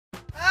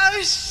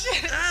Oh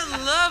shit,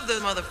 I love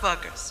those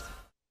motherfuckers.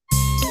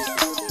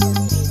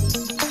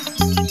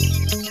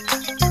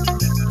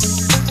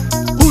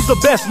 Who's the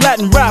best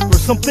Latin rapper?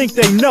 Some think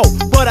they know,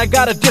 but I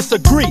gotta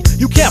disagree.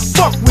 You can't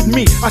fuck with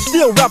me. I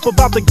still rap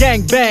about the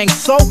gang bang,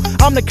 so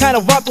I'm the kind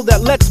of vato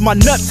that lets my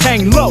nuts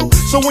hang low.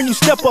 So when you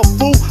step up,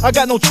 fool, I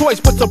got no choice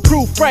but to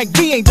prove Frank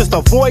B ain't just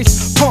a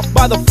voice. Pumped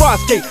by the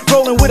Frostgate,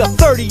 rolling with a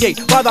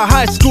 38 by the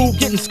high school,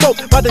 getting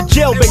scoped by the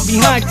jailbait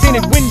behind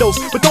tinted windows.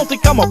 But don't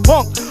think I'm a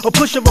punk. A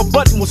push of a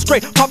button will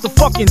straight pop the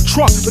fucking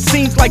trunk. But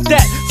scenes like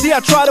that, see, I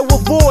try to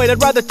avoid.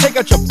 I'd rather take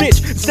out your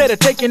bitch instead of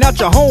taking out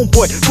your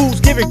homeboy. Fools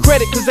giving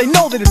credit cause they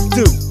know that it's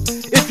due.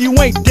 If you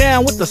ain't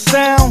down with the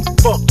sound,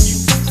 fuck you,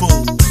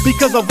 fool.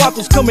 Because a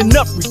vato's coming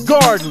up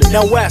regardless.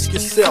 Now ask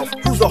yourself,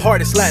 who's the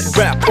hardest Latin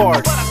rap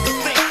artist?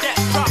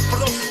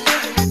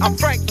 I'm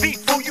Frank B,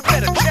 fool, you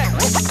better check.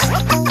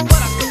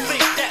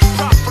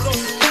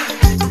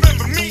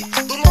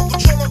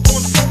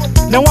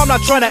 Now I'm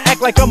not trying to act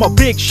like I'm a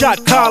big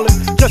shot caller,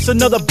 just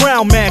another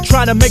brown man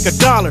trying to make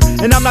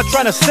 $1. And I'm not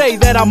trying to say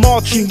that I'm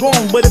all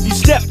chingon, but if you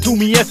step to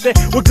me, ese,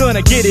 we're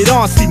gonna get it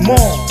on, Simon.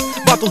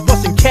 Vatos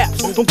busting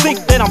caps, don't think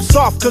that I'm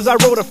soft cause I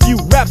wrote a few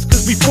raps.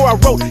 Cause before I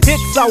wrote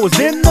hits I was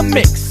in the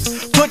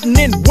mix, putting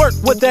in work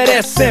with that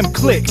SM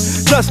click.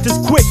 Just as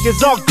quick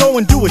as I'll go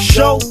and do a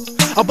show,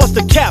 I bust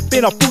a cap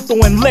in a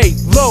puto and lay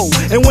low.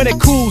 And when it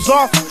cools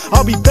off,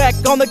 I'll be back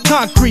on the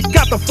concrete.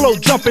 Got the flow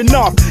jumping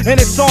off, and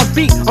it's on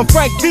beat. I'm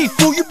Frank B,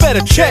 fool, you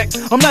better check.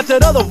 I'm not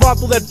that other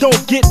vato that don't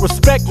get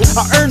respect.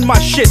 I earned my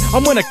shit,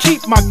 I'm gonna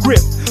keep my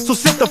grip. So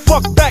sit the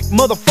fuck back,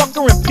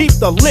 motherfucker, and peep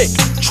the lick.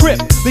 Trip,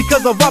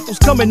 because the vato's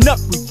coming up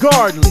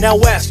regardless. Now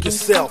ask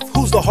yourself,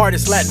 who's the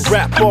hardest Latin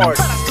rap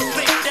artist?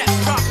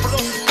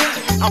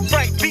 I'm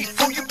Frank B,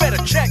 fool, you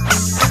better check.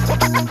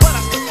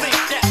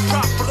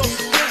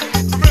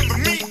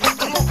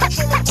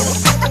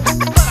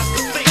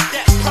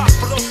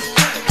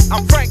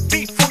 I'm Frank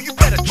B, fool, you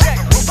better check.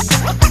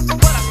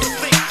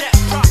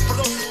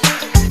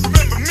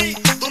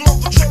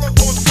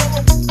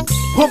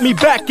 Put me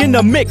back in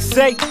the mix,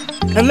 eh?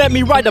 And let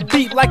me ride a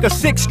beat like a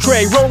 6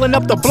 tray, rolling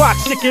up the block,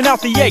 sticking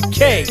out the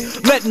AK,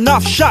 letting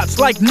off shots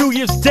like New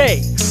Year's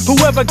Day.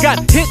 Whoever got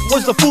hit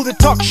was the fool that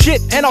talk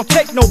shit, and I'll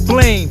take no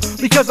blame,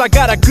 because I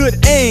got a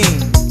good aim.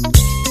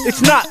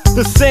 It's not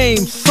the same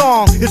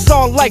song, it's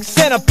all like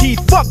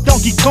Centipede, fuck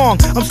Donkey Kong.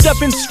 I'm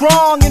stepping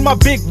strong in my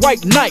big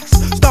white Nikes,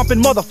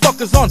 stomping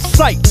motherfuckers on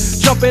sight,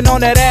 jumping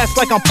on that ass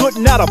like I'm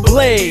putting out a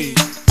blade.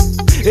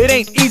 It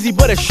ain't easy,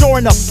 but it sure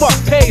enough fuck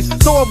pays.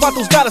 So a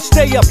vato's gotta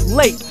stay up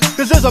late,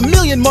 cause there's a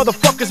million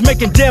motherfuckers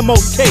making demo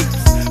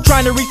tapes,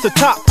 trying to reach the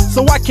top,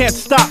 so I can't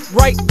stop,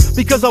 right?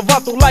 Because a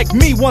vato like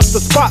me wants the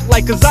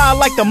spotlight, cause I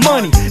like the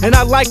money, and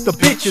I like the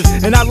bitches,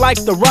 and I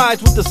like the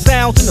rides with the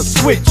sounds and the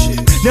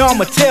switches. Now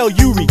I'ma tell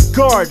you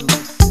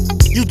regardless,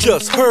 you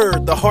just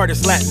heard the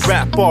hardest Latin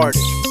rap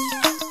artist.